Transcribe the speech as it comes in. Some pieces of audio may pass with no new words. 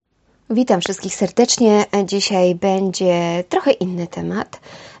Witam wszystkich serdecznie. Dzisiaj będzie trochę inny temat.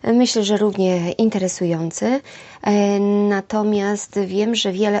 Myślę, że równie interesujący. Natomiast wiem,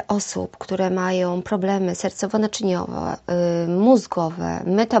 że wiele osób, które mają problemy sercowo-naczyniowe, mózgowe,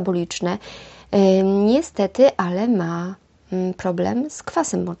 metaboliczne, niestety, ale ma problem z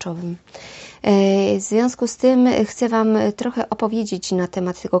kwasem moczowym. W związku z tym chcę Wam trochę opowiedzieć na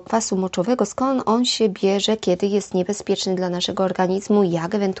temat tego kwasu moczowego, skąd on się bierze, kiedy jest niebezpieczny dla naszego organizmu,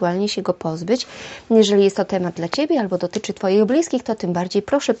 jak ewentualnie się go pozbyć. Jeżeli jest to temat dla Ciebie albo dotyczy Twoich bliskich, to tym bardziej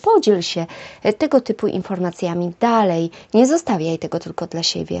proszę podziel się tego typu informacjami dalej. Nie zostawiaj tego tylko dla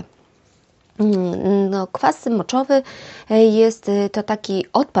siebie. Kwas moczowy jest to taki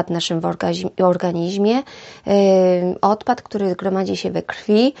odpad w naszym organizmie, odpad, który gromadzi się we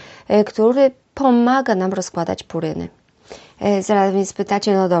krwi, który pomaga nam rozkładać puryny. Zaraz więc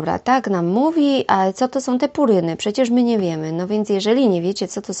pytacie, no dobra, tak nam mówi, ale co to są te puryny? Przecież my nie wiemy. No więc jeżeli nie wiecie,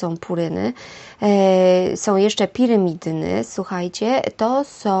 co to są puryny, są jeszcze pirimidyny, słuchajcie, to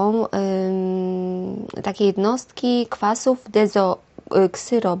są takie jednostki kwasów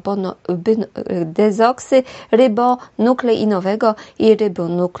dezoksyrybonukleinowego i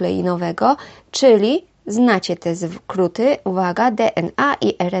rybonukleinowego, czyli znacie te skróty, uwaga, DNA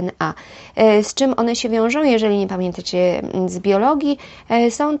i RNA. Z czym one się wiążą, jeżeli nie pamiętacie z biologii?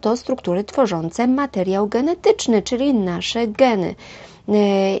 Są to struktury tworzące materiał genetyczny, czyli nasze geny.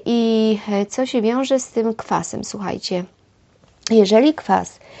 I co się wiąże z tym kwasem? Słuchajcie, jeżeli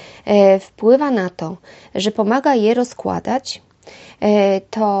kwas wpływa na to, że pomaga je rozkładać,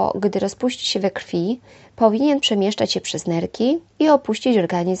 to gdy rozpuści się we krwi, powinien przemieszczać się przez nerki i opuścić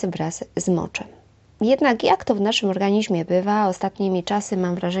organizm wraz z moczem. Jednak jak to w naszym organizmie bywa, ostatnimi czasy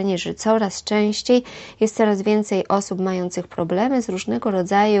mam wrażenie, że coraz częściej jest coraz więcej osób mających problemy z różnego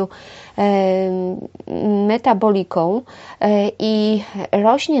rodzaju metaboliką i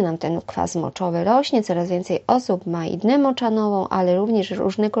rośnie nam ten kwas moczowy, rośnie coraz więcej osób ma i dnę moczanową, ale również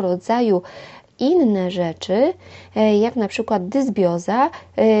różnego rodzaju inne rzeczy, jak na przykład dysbioza,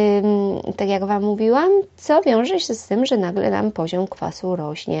 tak jak Wam mówiłam, co wiąże się z tym, że nagle nam poziom kwasu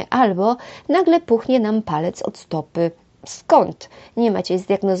rośnie, albo nagle puchnie nam palec od stopy. Skąd? Nie macie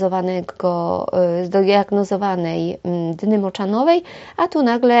zdiagnozowanej dny moczanowej, a tu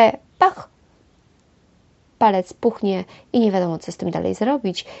nagle pach, palec puchnie i nie wiadomo, co z tym dalej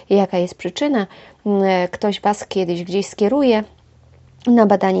zrobić, jaka jest przyczyna. Ktoś Was kiedyś gdzieś skieruje na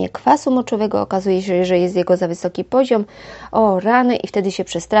badanie kwasu moczowego, okazuje się, że jest jego za wysoki poziom, o rany, i wtedy się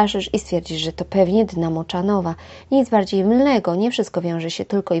przestraszysz i stwierdzisz, że to pewnie dna moczanowa. Nic bardziej mylnego, nie wszystko wiąże się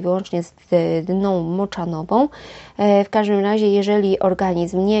tylko i wyłącznie z dną moczanową. W każdym razie, jeżeli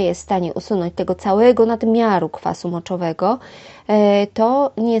organizm nie jest w stanie usunąć tego całego nadmiaru kwasu moczowego,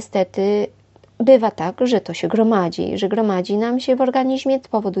 to niestety bywa tak, że to się gromadzi nam się w organizmie,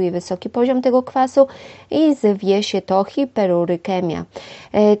 powoduje wysoki poziom tego kwasu i zwie się to hiperurykemia.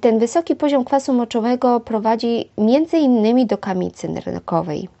 Ten wysoki poziom kwasu moczowego prowadzi m.in. do kamicy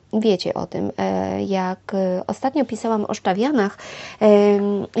nerkowej. Wiecie o tym. Jak ostatnio pisałam o szczawianach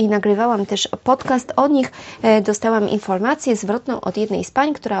i nagrywałam też podcast o nich, dostałam informację zwrotną od jednej z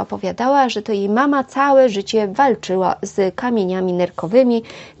pań, która opowiadała, że to jej mama całe życie walczyła z kamieniami nerkowymi,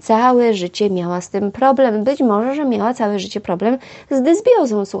 całe życie miała z tym problem. Być może, że miała całe życie problem z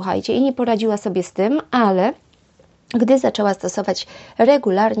dysbiozą, słuchajcie, i nie poradziła sobie z tym, ale gdy zaczęła stosować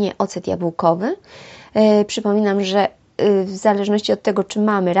regularnie ocet jabłkowy, przypominam, że w zależności od tego, czy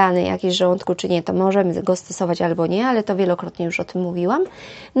mamy rany jakieś w żołądku, czy nie, to możemy go stosować albo nie, ale to wielokrotnie już o tym mówiłam.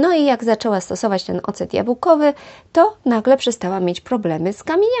 No i jak zaczęła stosować ten ocet jabłkowy, to nagle przestała mieć problemy z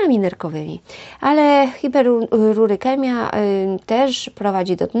kamieniami nerkowymi. Ale hiperurykemia też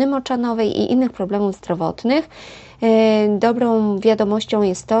prowadzi do dny moczanowej i innych problemów zdrowotnych. Dobrą wiadomością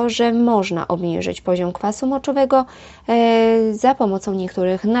jest to, że można obniżyć poziom kwasu moczowego za pomocą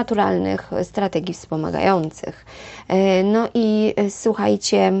niektórych naturalnych strategii wspomagających. No i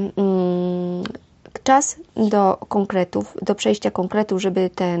słuchajcie, czas do konkretów, do przejścia konkretów, żeby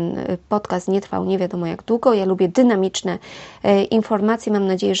ten podcast nie trwał nie wiadomo jak długo. Ja lubię dynamiczne informacje. Mam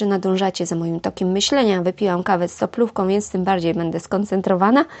nadzieję, że nadążacie za moim tokiem myślenia. Wypiłam kawę z soplówką, więc tym bardziej będę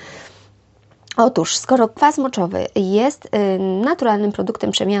skoncentrowana. Otóż, skoro kwas moczowy jest naturalnym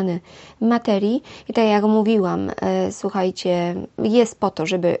produktem przemiany materii i tak jak mówiłam, słuchajcie, jest po to,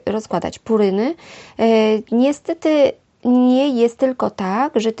 żeby rozkładać puryny, niestety nie jest tylko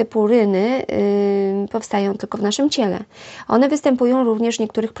tak, że te puryny powstają tylko w naszym ciele. One występują również w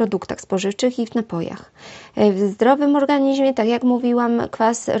niektórych produktach spożywczych i w napojach. W zdrowym organizmie, tak jak mówiłam,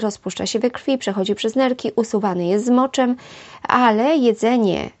 kwas rozpuszcza się we krwi, przechodzi przez nerki, usuwany jest z moczem, ale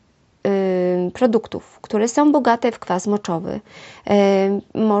jedzenie produktów, które są bogate w kwas moczowy,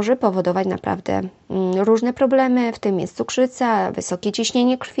 może powodować naprawdę różne problemy, w tym jest cukrzyca, wysokie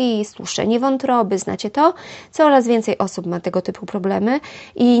ciśnienie krwi, stłuszczenie wątroby. Znacie to? Coraz więcej osób ma tego typu problemy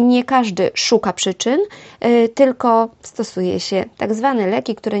i nie każdy szuka przyczyn, tylko stosuje się tak zwane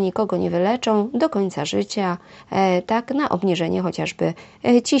leki, które nikogo nie wyleczą do końca życia, tak na obniżenie chociażby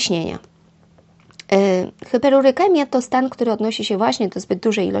ciśnienia. Hyperurykemia to stan, który odnosi się właśnie do zbyt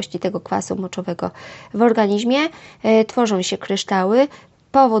dużej ilości tego kwasu moczowego w organizmie. Tworzą się kryształy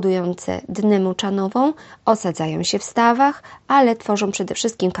powodujące dnę moczanową, osadzają się w stawach, ale tworzą przede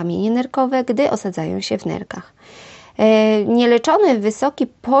wszystkim kamienie nerkowe, gdy osadzają się w nerkach. Nieleczony wysoki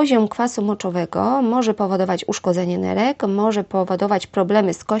poziom kwasu moczowego może powodować uszkodzenie nerek, może powodować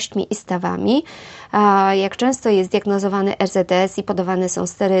problemy z kośćmi i stawami, a jak często jest diagnozowany RZS i podawane są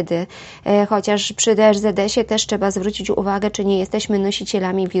sterydy, chociaż przy RZS-ie też trzeba zwrócić uwagę, czy nie jesteśmy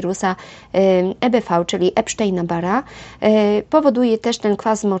nosicielami wirusa EBV, czyli Epsteina-Barra. Powoduje też ten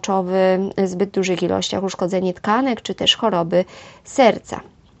kwas moczowy w zbyt dużych ilościach uszkodzenie tkanek, czy też choroby serca.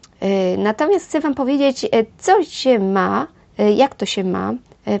 Natomiast chcę Wam powiedzieć, co się ma, jak to się ma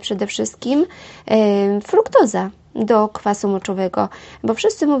przede wszystkim fruktoza do kwasu moczowego, bo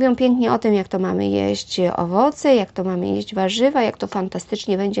wszyscy mówią pięknie o tym, jak to mamy jeść owoce, jak to mamy jeść warzywa, jak to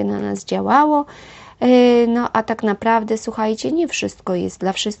fantastycznie będzie na nas działało, no a tak naprawdę, słuchajcie, nie wszystko jest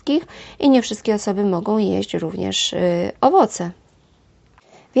dla wszystkich i nie wszystkie osoby mogą jeść również owoce.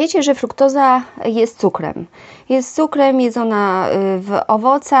 Wiecie, że fruktoza jest cukrem. Jest cukrem, jest ona w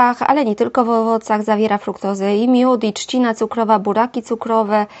owocach, ale nie tylko w owocach, zawiera fruktozę i miód, i trzcina cukrowa, buraki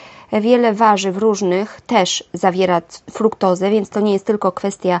cukrowe, wiele warzyw różnych też zawiera fruktozę, więc to nie jest tylko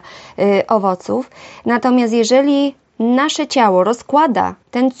kwestia owoców. Natomiast jeżeli nasze ciało rozkłada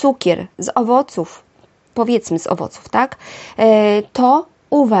ten cukier z owoców, powiedzmy z owoców, tak, to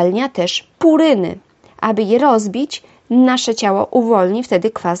uwalnia też puryny. Aby je rozbić, nasze ciało uwolni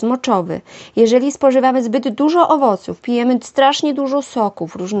wtedy kwas moczowy. Jeżeli spożywamy zbyt dużo owoców, pijemy strasznie dużo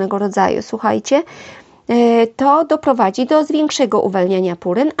soków różnego rodzaju, słuchajcie, to doprowadzi do większego uwalniania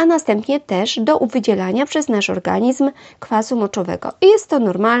puryn, a następnie też do wydzielania przez nasz organizm kwasu moczowego. I jest to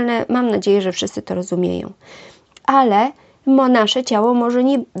normalne, mam nadzieję, że wszyscy to rozumieją. Ale nasze ciało może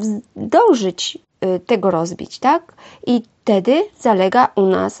nie zdążyć tego rozbić, tak? I wtedy zalega u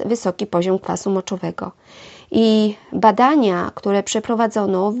nas wysoki poziom kwasu moczowego. I badania, które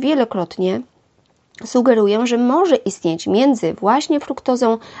przeprowadzono wielokrotnie, sugerują, że może istnieć między właśnie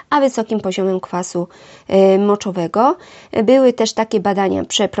fruktozą a wysokim poziomem kwasu moczowego. Były też takie badania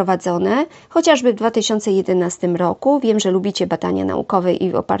przeprowadzone, chociażby w 2011 roku. Wiem, że lubicie badania naukowe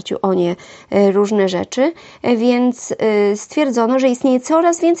i w oparciu o nie różne rzeczy, więc stwierdzono, że istnieje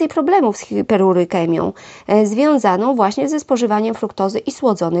coraz więcej problemów z hiperurykemią związaną właśnie ze spożywaniem fruktozy i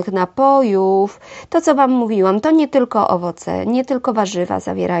słodzonych napojów. To, co Wam mówiłam, to nie tylko owoce, nie tylko warzywa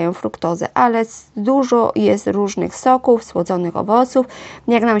zawierają fruktozę, ale dużo jest różnych soków, słodzonych owoców.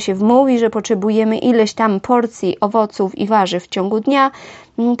 Jak nam się wmówi, że potrzebujemy ileś tam porcji owoców i warzyw w ciągu dnia,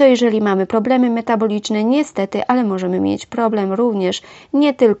 to jeżeli mamy problemy metaboliczne, niestety, ale możemy mieć problem również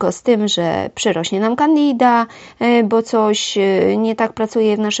nie tylko z tym, że przyrośnie nam candida, bo coś nie tak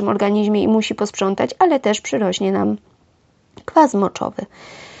pracuje w naszym organizmie i musi posprzątać, ale też przyrośnie nam kwas moczowy.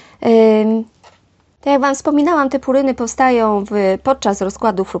 Tak jak Wam wspominałam, te puryny powstają podczas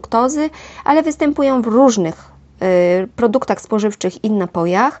rozkładu fruktozy, ale występują w różnych produktach spożywczych i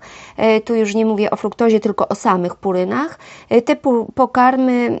napojach. Tu już nie mówię o fruktozie, tylko o samych purynach. Te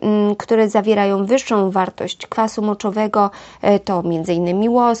pokarmy, które zawierają wyższą wartość kwasu moczowego, to m.in.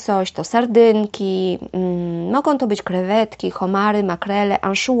 łosoś, to sardynki, mogą to być krewetki, homary, makrele,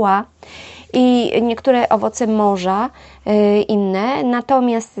 anchois i niektóre owoce morza, inne,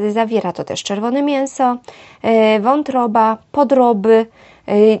 natomiast zawiera to też czerwone mięso, wątroba, podroby.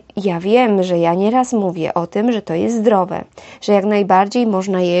 Ja wiem, że ja nieraz mówię o tym, że to jest zdrowe, że jak najbardziej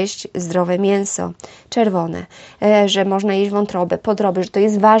można jeść zdrowe mięso czerwone, że można jeść wątrobę, podroby, że to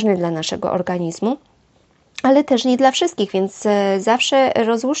jest ważne dla naszego organizmu, ale też nie dla wszystkich, więc zawsze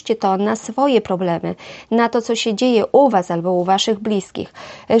rozłóżcie to na swoje problemy, na to, co się dzieje u Was albo u Waszych bliskich.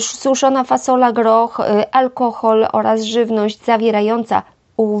 Suszona fasola, groch, alkohol oraz żywność zawierająca,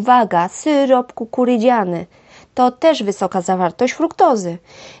 uwaga, syrop kukurydziany. To też wysoka zawartość fruktozy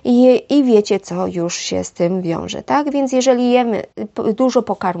i wiecie, co już się z tym wiąże, tak? Więc jeżeli jemy dużo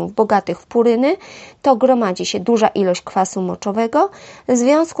pokarmów bogatych w puryny, to gromadzi się duża ilość kwasu moczowego, w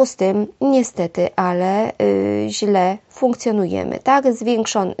związku z tym niestety, ale źle funkcjonujemy, tak?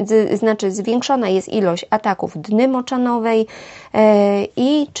 Zwiększona jest ilość ataków dny moczanowej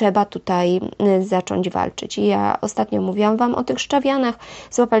i trzeba tutaj zacząć walczyć. Ja ostatnio mówiłam Wam o tych szczawianach,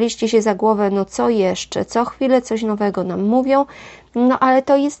 złapaliście się za głowę, no co jeszcze? Co chwilę coś nowego nam mówią, no ale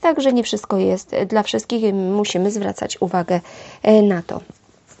to jest tak, że nie wszystko jest dla wszystkich i musimy zwracać uwagę na to.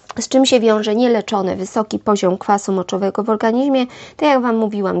 Z czym się wiąże nieleczony wysoki poziom kwasu moczowego w organizmie? Tak jak Wam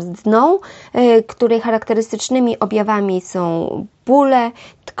mówiłam, z dną, której charakterystycznymi objawami są bóle,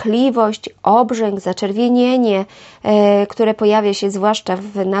 tkliwość, obrzęk, zaczerwienienie, które pojawia się zwłaszcza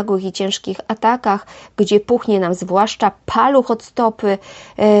w nagłych i ciężkich atakach, gdzie puchnie nam zwłaszcza paluch od stopy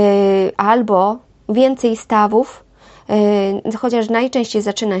albo więcej stawów, chociaż najczęściej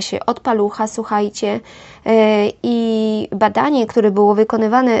zaczyna się od palucha, słuchajcie, i badanie, które było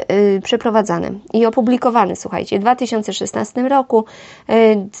przeprowadzane i opublikowane, słuchajcie, w 2016 roku,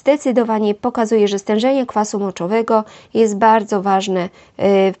 zdecydowanie pokazuje, że stężenie kwasu moczowego jest bardzo ważne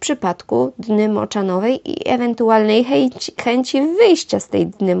w przypadku dny moczanowej i ewentualnej chęci wyjścia z tej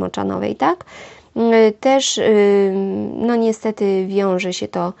dny moczanowej, tak? Też, no niestety wiąże się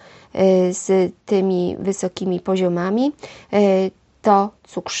to z tymi wysokimi poziomami. To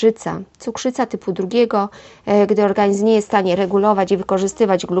cukrzyca typu 2, gdy organizm nie jest w stanie regulować i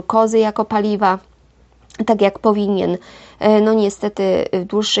wykorzystywać glukozy jako paliwa, tak jak powinien, no niestety w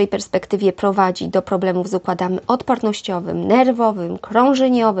dłuższej perspektywie prowadzi do problemów z układem odpornościowym, nerwowym,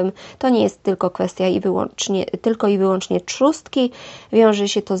 krążeniowym. To nie jest tylko kwestia tylko i wyłącznie trzustki. Wiąże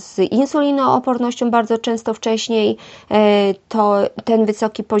się to z insulinoopornością bardzo często wcześniej, to ten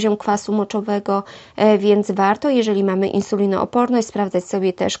wysoki poziom kwasu moczowego, więc warto, jeżeli mamy insulinooporność, sprawdzać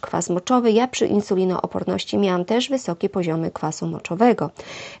sobie też kwas moczowy. Ja przy insulinooporności miałam też wysokie poziomy kwasu moczowego,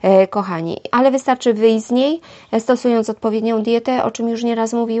 kochani, ale wystarczy wyjść z niej, stosując odpowiednią dietę, o czym już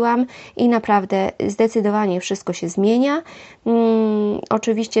nieraz mówiłam, i naprawdę zdecydowanie wszystko się zmienia.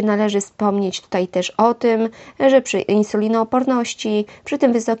 Oczywiście należy wspomnieć tutaj też o tym, że przy insulinooporności, przy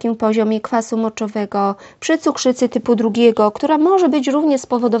tym wysokim poziomie kwasu moczowego, przy cukrzycy typu 2, która może być również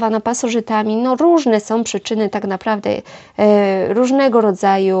spowodowana pasożytami, no różne są przyczyny tak naprawdę różnego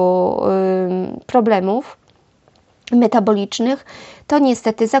rodzaju problemów metabolicznych, to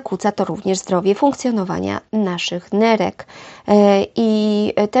niestety zakłóca to również zdrowie funkcjonowania naszych nerek.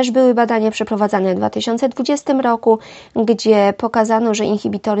 I też były badania przeprowadzane w 2020 roku, gdzie pokazano, że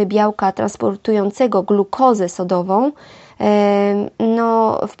inhibitory białka transportującego glukozę sodową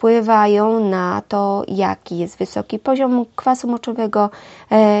no, wpływają na to, jaki jest wysoki poziom kwasu moczowego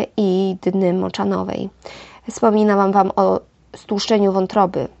i dny moczanowej. Wspominałam Wam o stłuszczeniu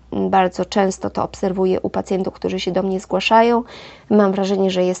wątroby. Bardzo często to obserwuję u pacjentów, którzy się do mnie zgłaszają. Mam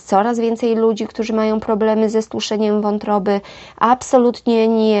wrażenie, że jest coraz więcej ludzi, którzy mają problemy ze stłuszeniem wątroby. Absolutnie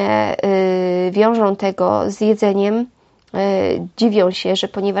nie wiążą tego z jedzeniem. Dziwią się, że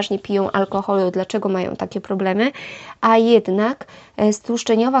ponieważ nie piją alkoholu, dlaczego mają takie problemy, a jednak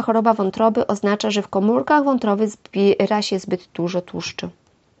stłuszczeniowa choroba wątroby oznacza, że w komórkach wątroby zbiera się zbyt dużo tłuszczu.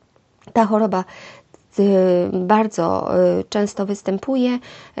 Ta choroba bardzo często występuje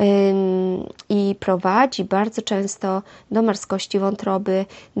i prowadzi bardzo często do marskości wątroby,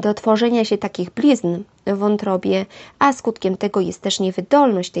 do tworzenia się takich blizn w wątrobie, a skutkiem tego jest też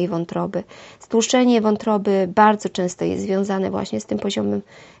niewydolność tej wątroby. Stłuszczenie wątroby bardzo często jest związane właśnie z tym poziomem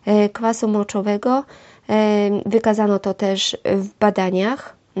kwasu moczowego. Wykazano to też w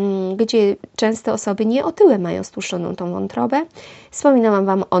badaniach, gdzie często osoby nieotyłe mają stłuszczoną tą wątrobę. Wspominałam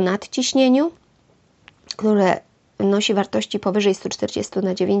Wam o nadciśnieniu, które nosi wartości powyżej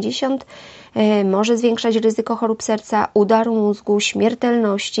 140/90, może zwiększać ryzyko chorób serca, udaru mózgu,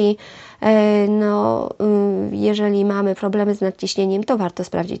 śmiertelności. No, jeżeli mamy problemy z nadciśnieniem, to warto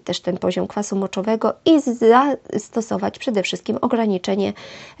sprawdzić też ten poziom kwasu moczowego i zastosować przede wszystkim ograniczenie,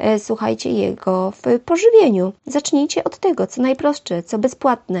 słuchajcie, jego w pożywieniu. Zacznijcie od tego, co najprostsze, co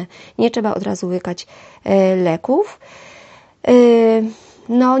bezpłatne. Nie trzeba od razu łykać leków.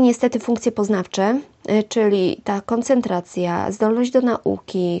 No, niestety funkcje poznawcze, czyli ta koncentracja, zdolność do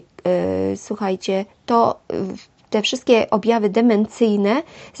nauki, słuchajcie, to te wszystkie objawy demencyjne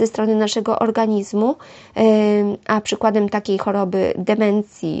ze strony naszego organizmu, a przykładem takiej choroby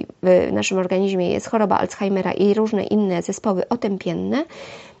demencji w naszym organizmie jest choroba Alzheimera i różne inne zespoły otępienne,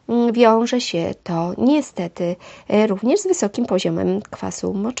 wiąże się to niestety również z wysokim poziomem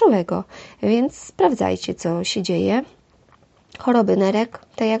kwasu moczowego, więc sprawdzajcie, co się dzieje. Choroby nerek,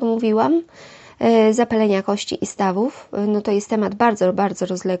 tak jak mówiłam, zapalenia kości i stawów, no to jest temat bardzo, bardzo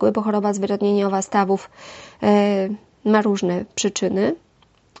rozległy, bo choroba zwyrodnieniowa stawów ma różne przyczyny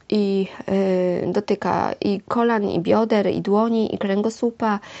i dotyka i kolan, i bioder, i dłoni, i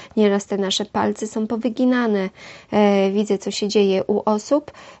kręgosłupa. Nieraz te nasze palce są powyginane. Widzę, co się dzieje u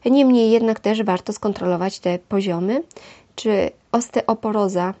osób. Niemniej jednak też warto skontrolować te poziomy. Czy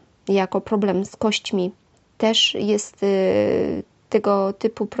osteoporoza jako problem z kośćmi też jest tego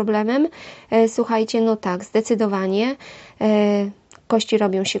typu problemem? Słuchajcie, no tak, zdecydowanie. Kości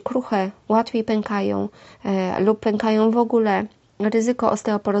robią się kruche, łatwiej pękają lub pękają w ogóle. Ryzyko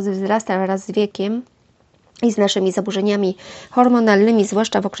osteoporozy wzrasta wraz z wiekiem i z naszymi zaburzeniami hormonalnymi,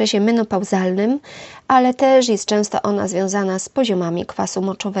 zwłaszcza w okresie menopauzalnym, ale też jest często ona związana z poziomami kwasu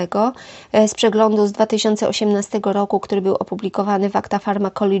moczowego. Z przeglądu z 2018 roku, który był opublikowany w Acta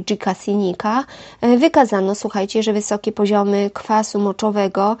Pharmacologica Sinica, wykazano, słuchajcie, że wysokie poziomy kwasu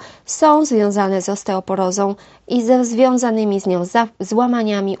moczowego są związane z osteoporozą i ze związanymi z nią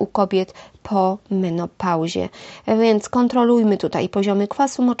złamaniami u kobiet po menopauzie. Więc kontrolujmy tutaj poziomy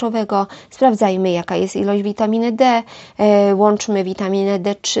kwasu moczowego, sprawdzajmy, jaka jest ilość witaminy D, łączmy witaminę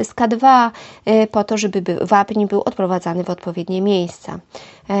D3 z K2 po to, żeby wapń był odprowadzany w odpowiednie miejsca,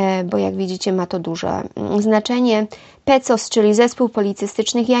 bo jak widzicie ma to duże znaczenie. PCOS, czyli zespół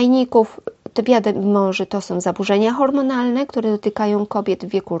policystycznych jajników, to wiadomo, że to są zaburzenia hormonalne, które dotykają kobiet w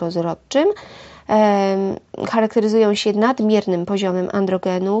wieku rozrodczym. Charakteryzują się nadmiernym poziomem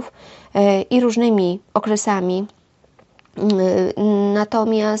androgenów i różnymi okresami.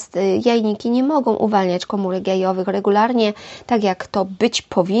 Natomiast jajniki nie mogą uwalniać komórek jajowych regularnie, tak jak to być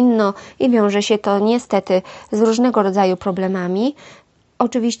powinno i wiąże się to niestety z różnego rodzaju problemami.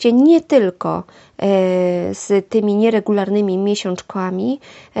 Oczywiście nie tylko z tymi nieregularnymi miesiączkami,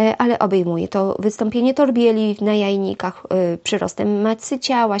 ale obejmuje to wystąpienie torbieli na jajnikach, przyrostem masy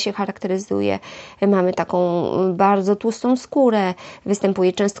ciała się charakteryzuje, mamy taką bardzo tłustą skórę,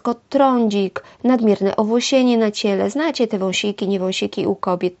 występuje często trądzik, nadmierne owłosienie na ciele, znacie te wąsiki, niewąsiki u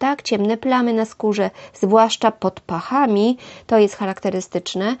kobiet, tak, ciemne plamy na skórze, zwłaszcza pod pachami, to jest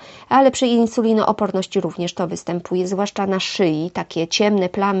charakterystyczne, ale przy insulinooporności również to występuje, zwłaszcza na szyi, takie ciemne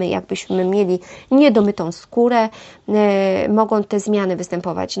plamy, jakbyśmy mieli niedomytą skórę. Mogą te zmiany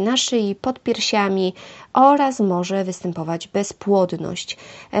występować na szyi, pod piersiami oraz może występować bezpłodność.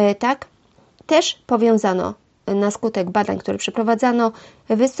 Tak? Też powiązano na skutek badań, które przeprowadzano,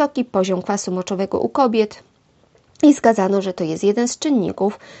 wysoki poziom kwasu moczowego u kobiet i wskazano, że to jest jeden z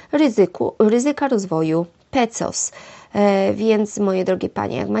czynników ryzyka rozwoju PCOS. Więc moje drogie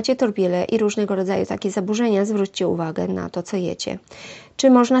panie, jak macie torbiele i różnego rodzaju takie zaburzenia, zwróćcie uwagę na to, co jecie. Czy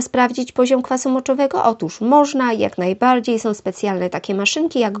można sprawdzić poziom kwasu moczowego? Otóż można, jak najbardziej. Są specjalne takie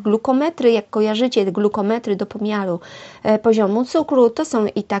maszynki jak glukometry, jak kojarzycie glukometry do pomiaru poziomu cukru. To są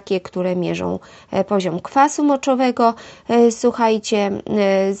i takie, które mierzą poziom kwasu moczowego. Słuchajcie,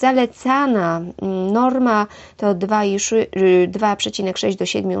 zalecana norma to 2,6 do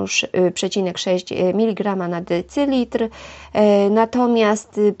 7,6 mg na decylitr.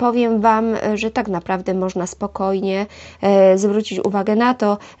 Natomiast powiem Wam, że tak naprawdę można spokojnie zwrócić uwagę na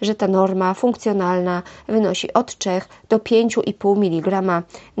to, że ta norma funkcjonalna wynosi od 3 do 5,5 mg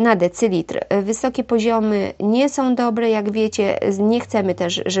na decylitr. Wysokie poziomy nie są dobre, jak wiecie, nie chcemy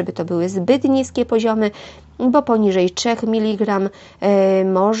też, żeby to były zbyt niskie poziomy, bo poniżej 3 mg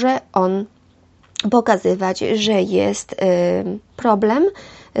może on pokazywać, że jest problem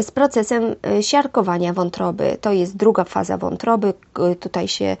z procesem siarkowania wątroby. To jest druga faza wątroby. Tutaj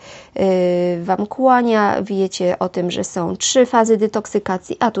się Wam kłania. Wiecie o tym, że są 3 fazy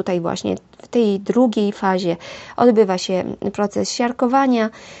detoksykacji, a tutaj właśnie w tej drugiej fazie odbywa się proces siarkowania.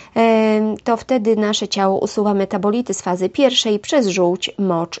 To wtedy nasze ciało usuwa metabolity z fazy pierwszej przez żółć,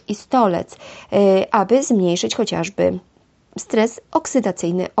 mocz i stolec, aby zmniejszyć chociażby stres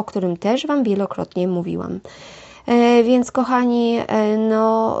oksydacyjny, o którym też Wam wielokrotnie mówiłam. Więc kochani,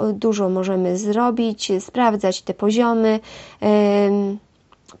 no dużo możemy zrobić, sprawdzać te poziomy.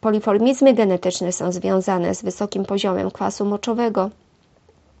 Poliformizmy genetyczne są związane z wysokim poziomem kwasu moczowego.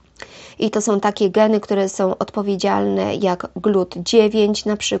 I to są takie geny, które są odpowiedzialne jak GLUT9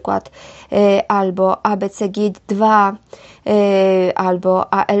 na przykład, albo ABCG2, albo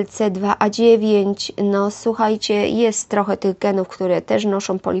ALC2A9. No słuchajcie, jest trochę tych genów, które też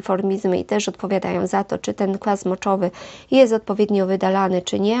noszą poliformizmy i też odpowiadają za to, czy ten kwas moczowy jest odpowiednio wydalany,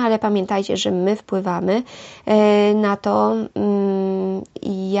 czy nie, ale pamiętajcie, że my wpływamy na to,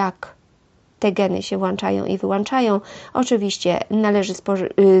 jak te geny się włączają i wyłączają. Oczywiście należy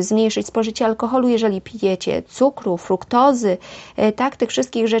zmniejszyć spożycie alkoholu, jeżeli pijecie, cukru, fruktozy, tak, tych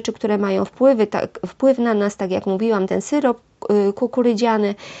wszystkich rzeczy, które mają wpływ na nas, tak jak mówiłam, ten syrop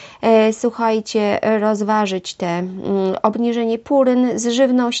kukurydziany. Słuchajcie, rozważyć te obniżenie puryn z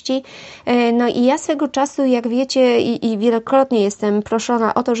żywności. No i ja swego czasu, jak wiecie, i wielokrotnie jestem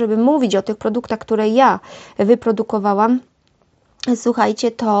proszona o to, żeby mówić o tych produktach, które ja wyprodukowałam.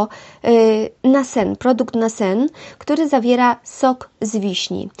 Słuchajcie, to nasen, produkt nasen, który zawiera sok z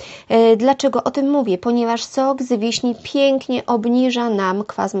wiśni. Dlaczego o tym mówię? Ponieważ sok z wiśni pięknie obniża nam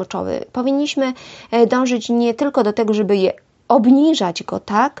kwas moczowy. Powinniśmy dążyć nie tylko do tego, żeby obniżać go,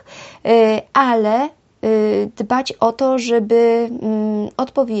 tak, ale dbać o to, żeby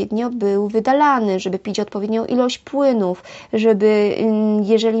odpowiednio był wydalany, żeby pić odpowiednią ilość płynów, żeby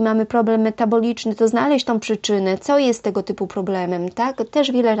jeżeli mamy problem metaboliczny, to znaleźć tą przyczynę, co jest tego typu problemem, tak?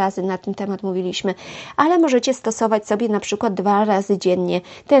 Też wiele razy na ten temat mówiliśmy, ale możecie stosować sobie na przykład 2 razy dziennie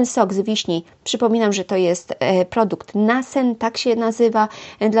ten sok z wiśni. Przypominam, że to jest produkt nasen, tak się nazywa,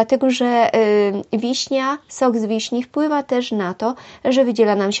 dlatego, że wiśnia, sok z wiśni wpływa też na to, że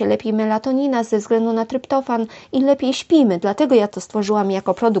wydziela nam się lepiej melatonina ze względu na tryptofan i lepiej śpimy. Dlatego ja to stworzyłam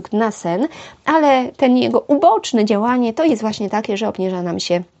jako produkt na sen, ale ten jego uboczne działanie to jest właśnie takie, że obniża nam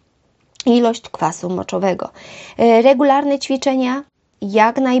się ilość kwasu moczowego. Regularne ćwiczenia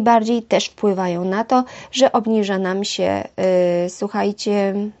jak najbardziej też wpływają na to, że obniża nam się,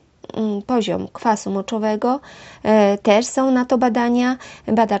 słuchajcie, poziom kwasu moczowego. Też są na to badania.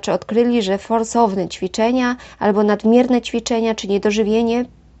 Badacze odkryli, że forsowne ćwiczenia albo nadmierne ćwiczenia czy niedożywienie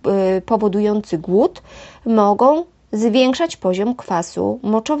powodujący głód mogą zwiększać poziom kwasu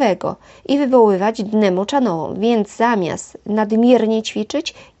moczowego i wywoływać dnę moczanową, więc zamiast nadmiernie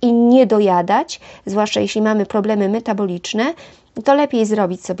ćwiczyć i nie dojadać, zwłaszcza jeśli mamy problemy metaboliczne, to lepiej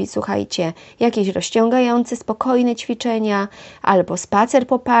zrobić sobie, słuchajcie, jakieś rozciągające, spokojne ćwiczenia, albo spacer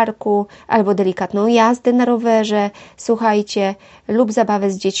po parku, albo delikatną jazdę na rowerze, słuchajcie, lub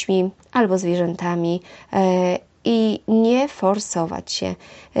zabawę z dziećmi albo zwierzętami. I nie forsować się.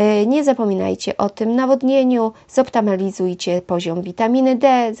 Nie zapominajcie o tym nawodnieniu, zoptymalizujcie poziom witaminy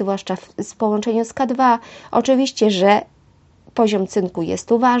D, zwłaszcza w połączeniu z K2. Oczywiście, że poziom cynku jest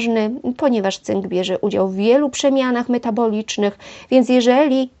tu ważny, ponieważ cynk bierze udział w wielu przemianach metabolicznych, więc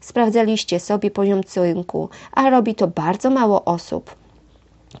jeżeli sprawdzaliście sobie poziom cynku, a robi to bardzo mało osób,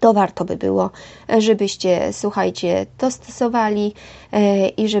 to warto by było, żebyście, słuchajcie, to stosowali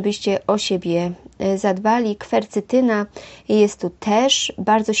i żebyście o siebie zadbali. Kwercytyna jest tu też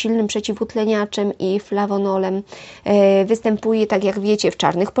bardzo silnym przeciwutleniaczem i flawonolem. Występuje, tak jak wiecie, w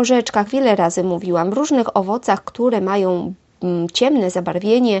czarnych porzeczkach, wiele razy mówiłam, w różnych owocach, które mają ciemne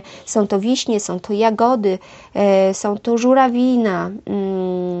zabarwienie, są to wiśnie, są to jagody, są to żurawina,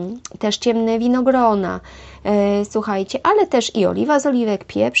 też ciemne winogrona, słuchajcie, ale też i oliwa z oliwek,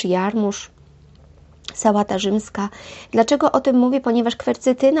 pieprz, jarmuż, sałata rzymska. Dlaczego o tym mówię? Ponieważ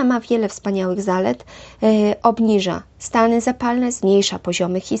kwercytyna ma wiele wspaniałych zalet, obniża stany zapalne, zmniejsza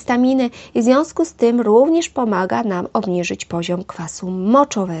poziomy histaminy i w związku z tym również pomaga nam obniżyć poziom kwasu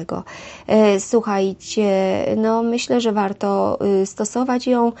moczowego. Słuchajcie, no myślę, że warto stosować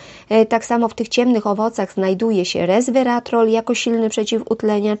ją. Tak samo w tych ciemnych owocach znajduje się resveratrol jako silny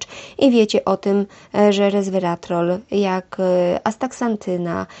przeciwutleniacz i wiecie o tym, że resveratrol jak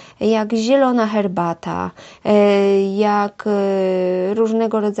astaksantyna, jak zielona herbata, jak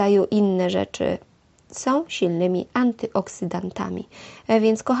różnego rodzaju inne rzeczy są silnymi antyoksydantami.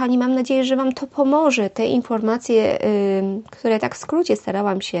 Więc kochani, mam nadzieję, że Wam to pomoże. Te informacje, które tak w skrócie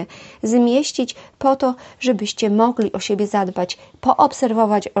starałam się zmieścić po to, żebyście mogli o siebie zadbać,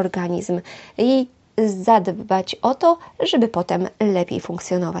 poobserwować organizm i zadbać o to, żeby potem lepiej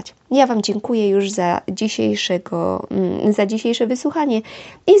funkcjonować. Ja Wam dziękuję już za dzisiejsze wysłuchanie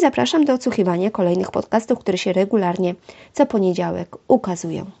i zapraszam do odsłuchiwania kolejnych podcastów, które się regularnie co poniedziałek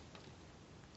ukazują.